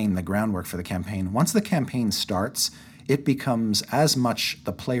of laying the groundwork for the campaign, once the campaign starts, it becomes as much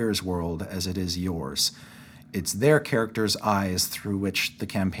the player's world as it is yours. It's their character's eyes through which the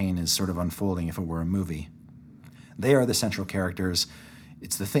campaign is sort of unfolding if it were a movie. They are the central characters.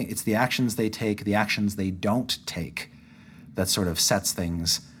 It's the actions they take, the actions they don't take that sort of sets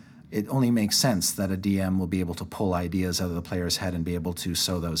things. It only makes sense that a DM will be able to pull ideas out of the player's head and be able to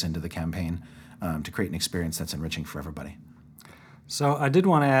sew those into the campaign to create an experience that's enriching for everybody. So I did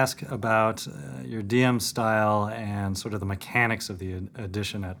want to ask about your DM style and sort of the mechanics of the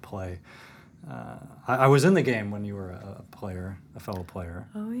edition at play. I was in the game when you were a player, a fellow player.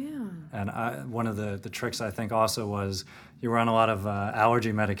 Oh yeah. And one of the tricks I think also was you were on a lot of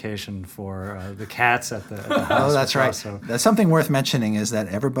allergy medication for the cats at the house. Oh, that's right. So That's something worth mentioning is that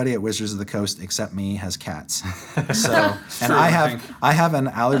everybody at Wizards of the Coast except me has cats. So, and True, I have an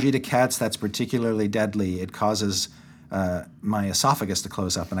allergy to cats that's particularly deadly. It causes my esophagus to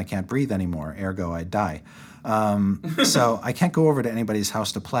close up and I can't breathe anymore. Ergo, I die. So I can't go over to anybody's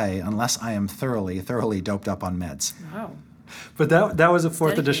house to play unless I am thoroughly doped up on meds. Wow. But that was a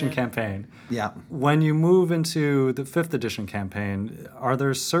 4th edition Dedicated. campaign. Yeah. When you move into the 5th edition campaign, are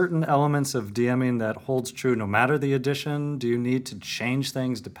there certain elements of DMing that holds true no matter the edition? Do you need to change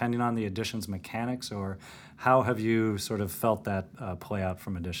things depending on the edition's mechanics, or how have you sort of felt that play out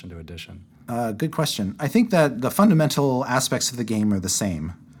from edition to edition? Good question. I think that the fundamental aspects of the game are the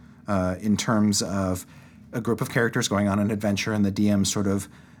same in terms of a group of characters going on an adventure and the DM sort of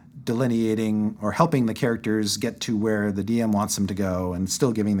delineating or helping the characters get to where the DM wants them to go and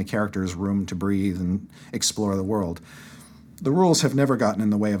still giving the characters room to breathe and explore the world. The rules have never gotten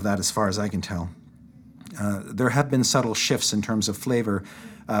in the way of that as far as I can tell. There have been subtle shifts in terms of flavor.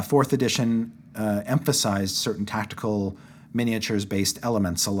 4th edition emphasized certain tactical miniatures-based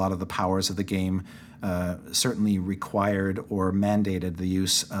elements. A lot of the powers of the game certainly required or mandated the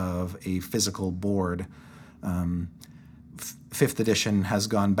use of a physical board. 5th edition has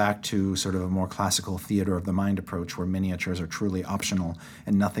gone back to sort of a more classical theater of the mind approach where miniatures are truly optional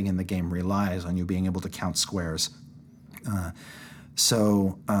and nothing in the game relies on you being able to count squares.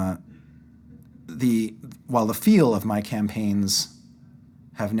 While the feel of my campaigns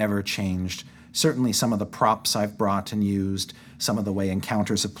have never changed, certainly some of the props I've brought and used, some of the way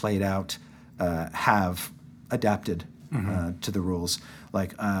encounters have played out have adapted to the rules.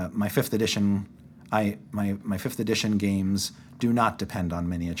 Like my 5th edition my 5th edition games do not depend on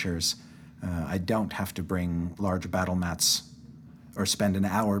miniatures. I don't have to bring large battle mats or spend an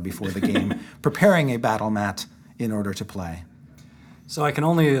hour before the game preparing a battle mat in order to play. So I can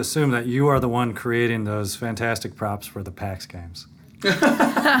only assume that you are the one creating those fantastic props for the PAX games. I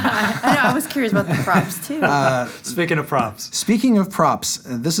know. I was curious about the props too. Speaking of props. Speaking of props,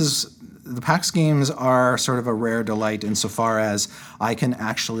 the PAX games are sort of a rare delight insofar as I can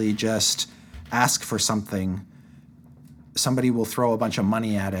actually just ask for something, somebody will throw a bunch of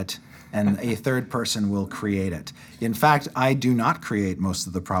money at it, and a third person will create it. In fact, I do not create most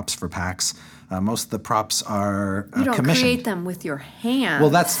of the props for PAX. Most of the props are you don't commissioned. create them with your hands. Well,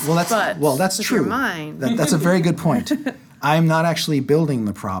 that's with true. Your mind. That's a very good point. I'm not actually building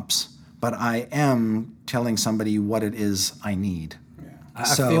the props, but I am telling somebody what it is I need. I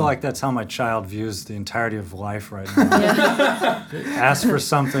feel like that's how my child views the entirety of life right now. Ask for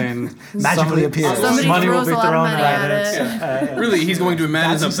something, Magically appears. Somebody money will throws be a lot of thrown money at at it. Really, he's going to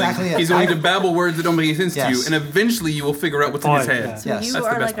imagine That's something. exactly it. He's going to babble words that don't make any sense to you, Yes. and eventually you will figure out what's in his point, head. yeah. So Yes. you That's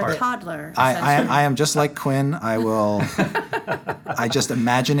the are best like part. a toddler. I essentially. am just like Quinn. I just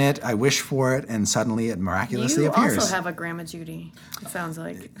imagine it, I wish for it, and suddenly it miraculously You appears. also have a Grandma Judy. It sounds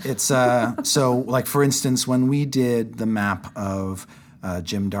like. It's so like for instance, when we did the map of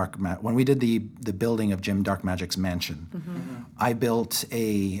when we did the building of Jim Darkmagic's mansion, I built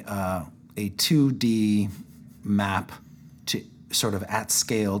a 2D map to sort of at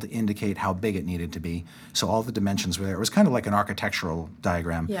scale to indicate how big it needed to be. So all the dimensions were there. It was kind of like an architectural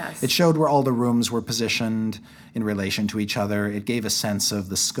diagram. Yes. It showed where all the rooms were positioned in relation to each other. It gave a sense of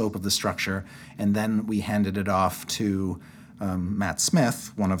the scope of the structure, and then we handed it off to Matt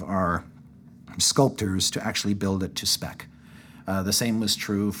Smith, one of our sculptors, to actually build it to spec. The same was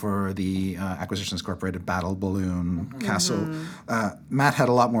true for the Acquisitions Incorporated Battle Balloon Castle. Matt had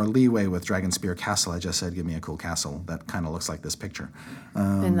a lot more leeway with Dragonspear Castle. I just said, give me a cool castle that kind of looks like this picture.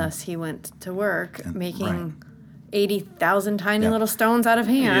 And thus he went to work making right. 80,000 tiny Yeah. little stones out of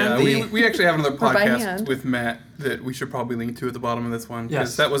hand. Yeah, we actually have another by podcast hand. with Matt that we should probably link to at the bottom of this one, because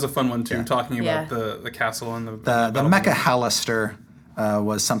Yes. that was a fun one too, Yeah. talking Yeah. about the castle and the The Mecha Hallister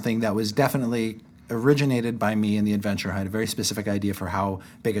was something that was definitely originated by me in the adventure. I had a very specific idea for how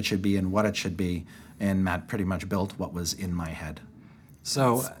big it should be and what it should be, and Matt pretty much built what was in my head.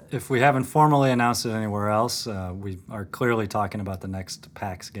 So if we haven't formally announced it anywhere else, we are clearly talking about the next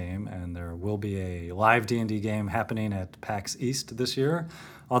PAX game, and there will be a live D&D game happening at PAX East this year,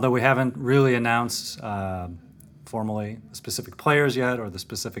 although we haven't really announced formally specific players yet or the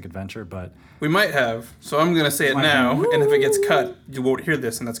specific adventure, but We might have, so I'm gonna say it now, and if it gets cut, you won't hear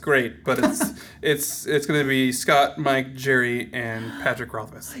this, and that's great. But it's gonna be Scott, Mike, Jerry, and Patrick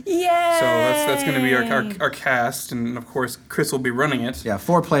Rothfuss. Yay! So that's gonna be our cast, and of course Chris will be running it. Yeah,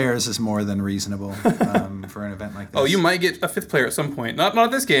 4 players is more than reasonable for an event like this. Oh, you might get a 5th player at some point.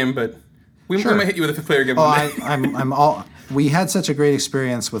 Not this game, but We might hit you with a 5th player game. Oh, one day. I'm all. We had such a great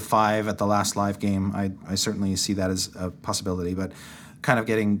experience with 5 at the last live game. I certainly see that as a possibility, but kind of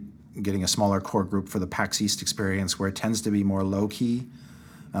getting a smaller core group for the PAX East experience, where it tends to be more low key,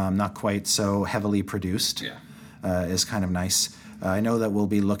 not quite so heavily produced, is kind of nice. I know that we'll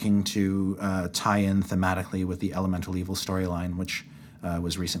be looking to tie in thematically with the Elemental Evil storyline, which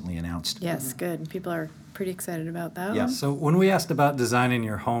was recently announced. Yes, good. People are pretty excited about that Yeah. one. So when we asked about designing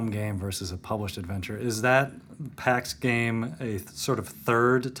your home game versus a published adventure, is that PAX game a sort of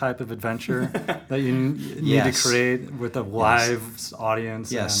third type of adventure that you need Yes. to create with a live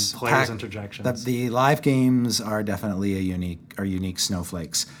audience Yes, and players' Pac- interjections? The live games are definitely unique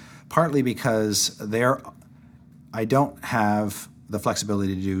snowflakes. Partly because I don't have the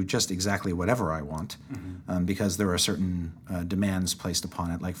flexibility to do just exactly whatever I want, because there are certain demands placed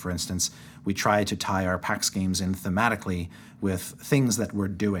upon it. Like, for instance, we try to tie our PAX games in thematically with things that we're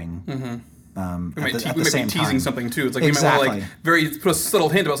doing. We might at be the same teasing time. something too. It's like Exactly. we might want to put a subtle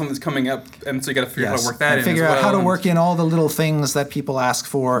hint about something that's coming up, and so you got to figure out how to work that and in. figure as out well. how to and- work in all the little things that people ask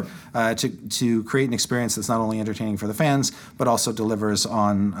for to create an experience that's not only entertaining for the fans, but also delivers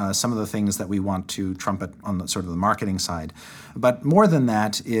on some of the things that we want to trumpet on the sort of the marketing side. But more than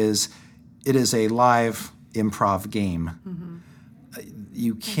that it is a live improv game.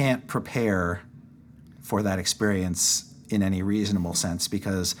 You can't prepare for that experience in any reasonable sense,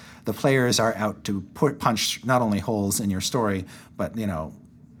 because the players are out to punch not only holes in your story, but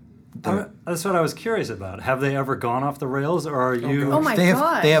That's what I was curious about. Have they ever gone off the rails, or are you Oh my they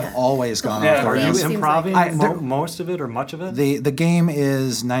God. have always gone Yeah. off the are you Seems rails. like- improving most of it or much of it? The game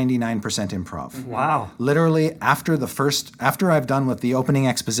is 99% improv. Wow. Literally, after I've done with the opening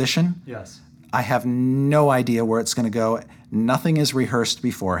exposition, Yes. I have no idea where it's going to go. Nothing is rehearsed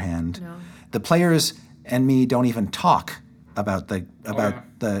beforehand. No. The players and me don't even talk about the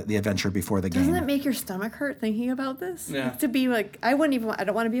adventure before the game. Doesn't it make your stomach hurt thinking about this? Yeah. Like, to be like, I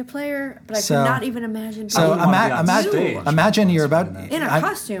don't want to be a player, but I So- could not even imagine So being wouldn't wanna be on imagine stage. imagine you're about in a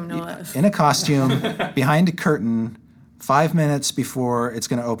costume, no less. in a costume behind a curtain 5 minutes before it's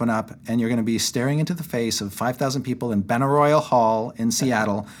going to open up, and you're going to be staring into the face of 5,000 people in Benaroya Hall in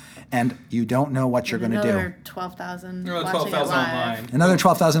Seattle, and you don't know what you're going to do. Another 12,000 Another watching it 12,000 live. online. Another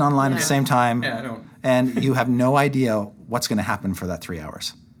 12,000 online at the Yeah. same time, Yeah, I don't. and you have no idea what's going to happen for that 3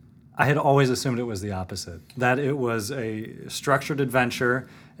 hours. I had always assumed it was the opposite, that it was a structured adventure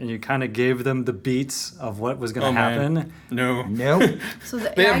and you kind of gave them the beats of what was going to happen. Man. No. Nope. So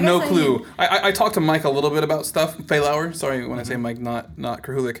They have no clue. I talked to Mike a little bit about stuff. Faylauer, sorry when I say Mike, not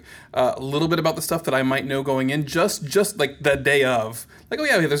Krahulik. A little bit about the stuff that I might know going in, just like the day of. Like, oh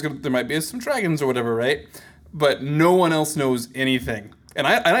yeah, there might be some dragons or whatever, right? But no one else knows anything, and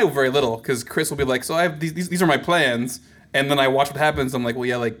I know very little, because Chris will be like, so I have these are my plans. And then I watch what happens. I'm like, well,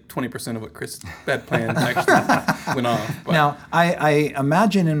 yeah, like 20% of what Chris had planned actually went off. But Now, I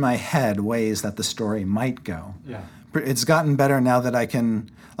imagine in my head ways that the story might go. Yeah. It's gotten better now that I can,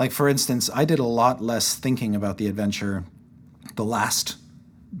 like, for instance, I did a lot less thinking about the adventure the last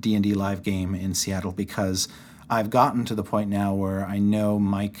D&D live game in Seattle, because I've gotten to the point now where I know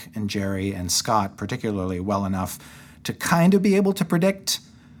Mike and Jerry and Scott particularly well enough to kind of be able to predict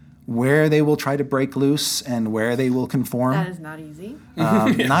where they will try to break loose and where they will conform. That is not easy.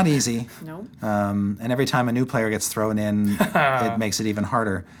 Not easy. No. And every time a new player gets thrown in, it makes it even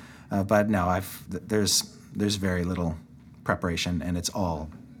harder. But no, there's very little preparation, and it's all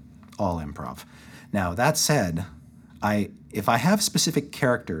improv. Now, that said, if I have specific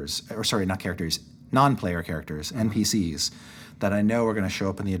characters, or sorry, not characters, non-player characters, NPCs, that I know are going to show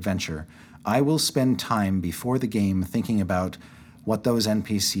up in the adventure, I will spend time before the game thinking about what those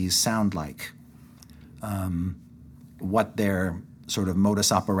NPCs sound like, what their sort of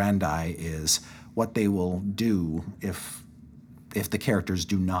modus operandi is, what they will do if the characters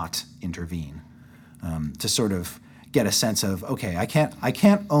do not intervene, to sort of get a sense of, okay, I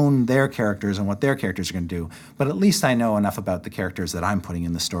can't own their characters and what their characters are going to do, but at least I know enough about the characters that I'm putting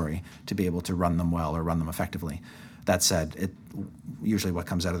in the story to be able to run them well or run them effectively. That said, usually what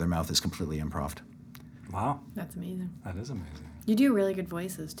comes out of their mouth is completely improv. Wow. That's amazing. That is amazing. You do really good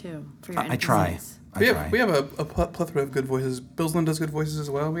voices too for your NPCs. I try. we have a plethora of good voices. Billsland does good voices as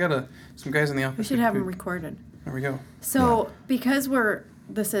well. We got some guys in the office. We should have them recorded. There we go. So because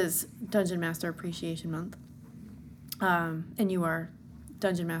this is Dungeon Master Appreciation Month, and you are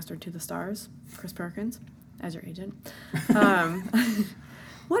Dungeon Master to the stars, Chris Perkins, as your agent.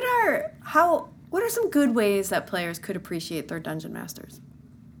 What are some good ways that players could appreciate their Dungeon Masters?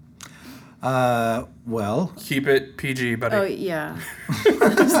 Well, Keep it PG, buddy. Oh yeah.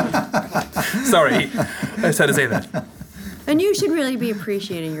 Sorry, I just had to say that. And you should really be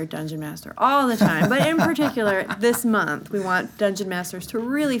appreciating your Dungeon Master all the time. But in particular, this month, we want Dungeon Masters to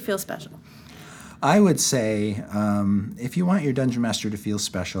really feel special. I would say if you want your Dungeon Master to feel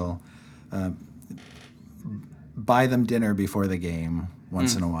special, buy them dinner before the game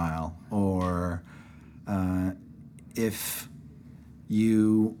once in a while. Or if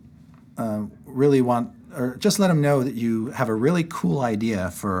you really want, or just let them know that you have a really cool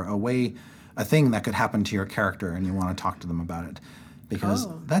idea for a thing that could happen to your character and you want to talk to them about it. Because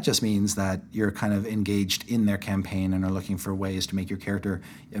that just means that you're kind of engaged in their campaign and are looking for ways to make your character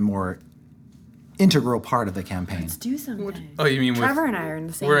a more integral part of the campaign. Let's do something. Oh, you mean Trevor and I are in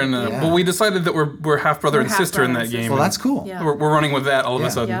the same. we're in? Yeah. Well, we decided that we're half brother We're and half sister in brother that and game. sister. Well, that's cool. Yeah. We're running with that all of Yeah.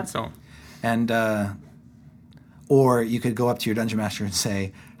 a sudden. Yep. So And or you could go up to your Dungeon Master and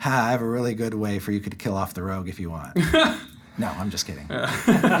say, I have a really good way for you to kill off the rogue if you want. No, I'm just kidding.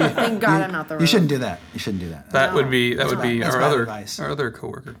 Thank God I'm not the rogue. You shouldn't do that. You shouldn't do that. that would be That's bad our other advice.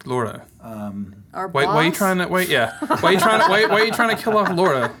 coworker, Laura. Our Why boss. are you trying to why are you trying to kill off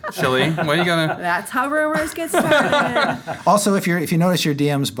Laura, Shelly? Why are you gonna? That's how rumors get started. Also, if you notice your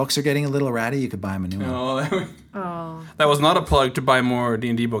DM's books are getting a little ratty, you could buy him a new one. Oh, Oh. that was not a plug to buy more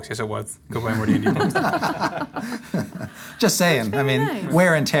D&D books. Yes, it was. Go buy more D&D books. Just saying. I mean, nice.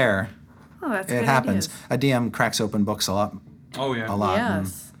 wear and tear. Oh, that's It good happens. ideas. A DM cracks open books a lot. Oh yeah. A lot.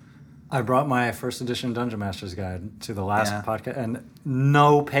 Yes. I brought my first edition Dungeon Master's Guide to the last Yeah. podcast, and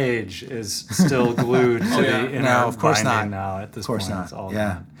no page is still glued to yeah. the inner No, of course binding not. now at this Of course point. not. It's all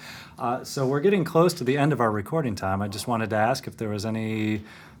Yeah. gone. So we're getting close to the end of our recording time. I just wanted to ask if there was any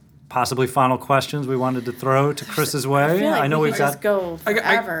possibly final questions we wanted to throw to Chris's way. I feel like know we we've could got. just go I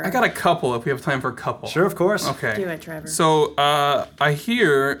forever. got a couple if we have time for a couple. Sure, of course. Okay. Do it, Trevor. So I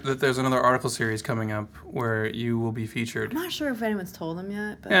hear that there's another article series coming up where you will be featured. I'm not sure if anyone's told him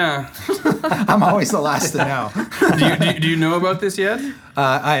yet, but Yeah. I'm always the last to know. do you know about this yet?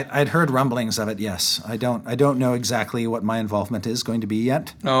 I'd heard rumblings of it. Yes, I don't know exactly what my involvement is going to be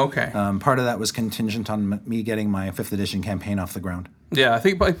yet. Oh, okay. Part of that was contingent on me getting my 5th edition campaign off the ground. Yeah, I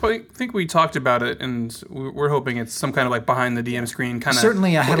think we talked about it, and we're hoping it's some kind of like behind the DM screen kind of.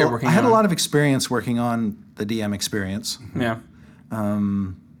 Certainly, I had a lot of experience working on the DM experience. Yeah.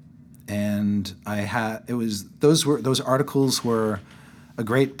 And those articles were a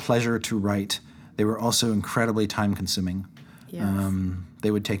great pleasure to write. They were also incredibly time consuming. yes.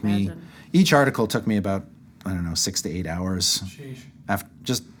 They would take Imagine. each article took me about 6 to 8 hours. After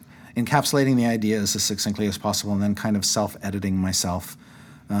just encapsulating the ideas as succinctly as possible and then kind of self-editing myself.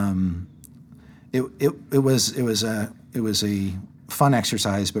 It was a fun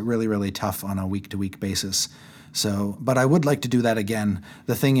exercise, but really, really tough on a week-to-week basis. So, but I would like to do that again.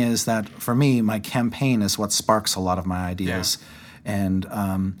 The thing is that for me, my campaign is what sparks a lot of my ideas, and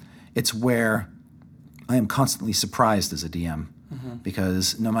it's where I am constantly surprised as a DM,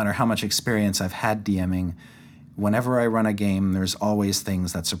 because no matter how much experience I've had DMing, whenever I run a game, there's always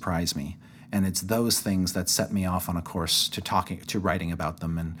things that surprise me, and it's those things that set me off on a course to writing about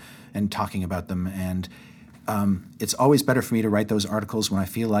them and talking about them. And it's always better for me to write those articles when I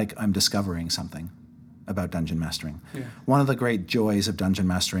feel like I'm discovering something about dungeon mastering. Yeah. One of the great joys of dungeon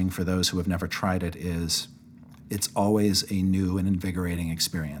mastering for those who have never tried it is it's always a new and invigorating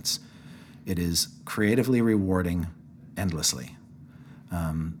experience. It is creatively rewarding endlessly.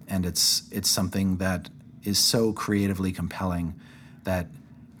 And it's something that is so creatively compelling that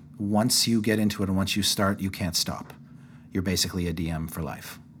once you get into it and once you start, you can't stop. You're basically a DM for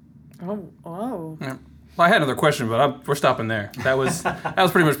life. Oh. Yeah. Well, I had another question, but we're stopping there. That was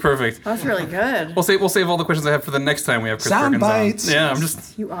pretty much perfect. That's really good. We'll save all the questions I have for the next time we have Chris Sound Perkins bites. on. Yeah, I'm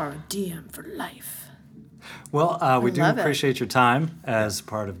just. You are a DM for life. Well, we do love it. appreciate your time as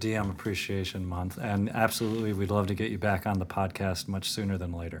part of DM Appreciation Month, and absolutely, we'd love to get you back on the podcast much sooner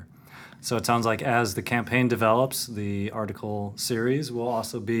than later. So it sounds like as the campaign develops, the article series will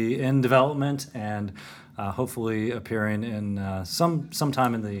also be in development and hopefully appearing in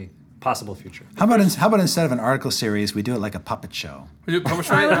sometime in the possible future. How about instead of an article series, we do it like a puppet show?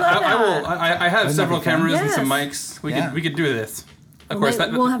 I will. I have several be fun? cameras and some Yes. mics. We could do this. Of course,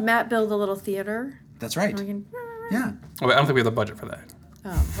 We'll have Matt build a little theater. That's right. We can, Yeah. Oh, wait, I don't think we have the budget for that.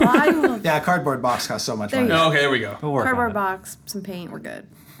 well, I will. Yeah, a cardboard box costs so much There money. you Oh, okay, there we go. We'll work on Cardboard it. box, some paint, we're good.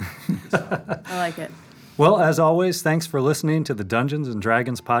 I like it. Well, as always, thanks for listening to the Dungeons &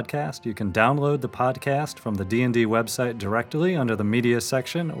 Dragons podcast. You can download the podcast from the D&D website directly under the media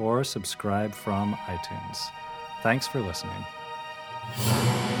section or subscribe from iTunes. Thanks for listening.